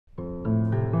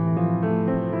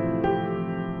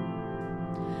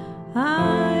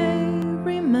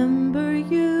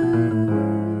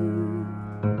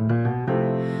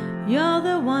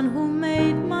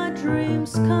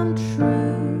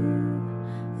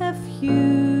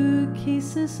few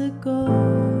kisses ago.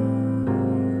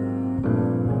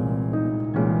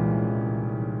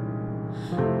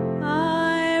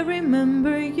 I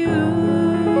remember you.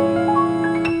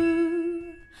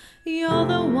 You're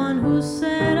the one who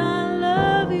said I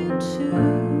love you too.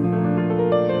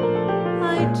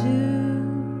 I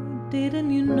do,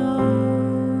 didn't you know?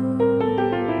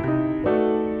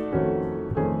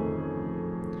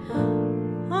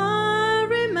 I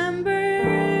remember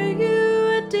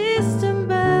you, a distant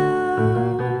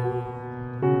bell,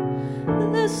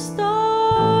 the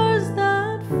stars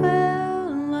that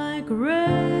fell like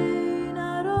rain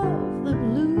out of the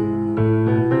blue.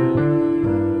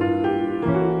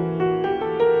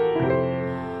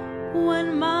 When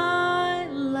my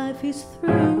life is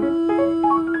through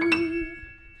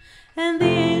and the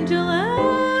angel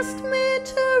asked me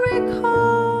to recall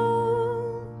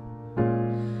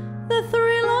the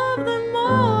thrill of them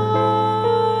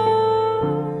all,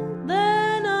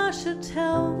 then I should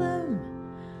tell them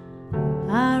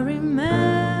I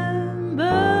remember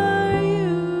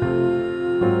you.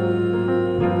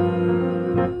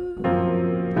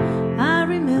 I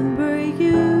remember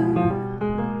you.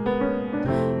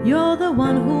 You're the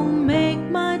one who make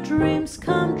my dreams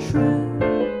come true.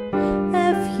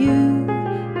 A few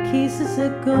kisses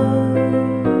ago.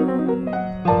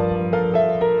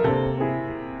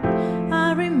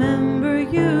 I remember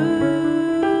you.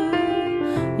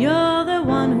 You're the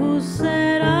one who said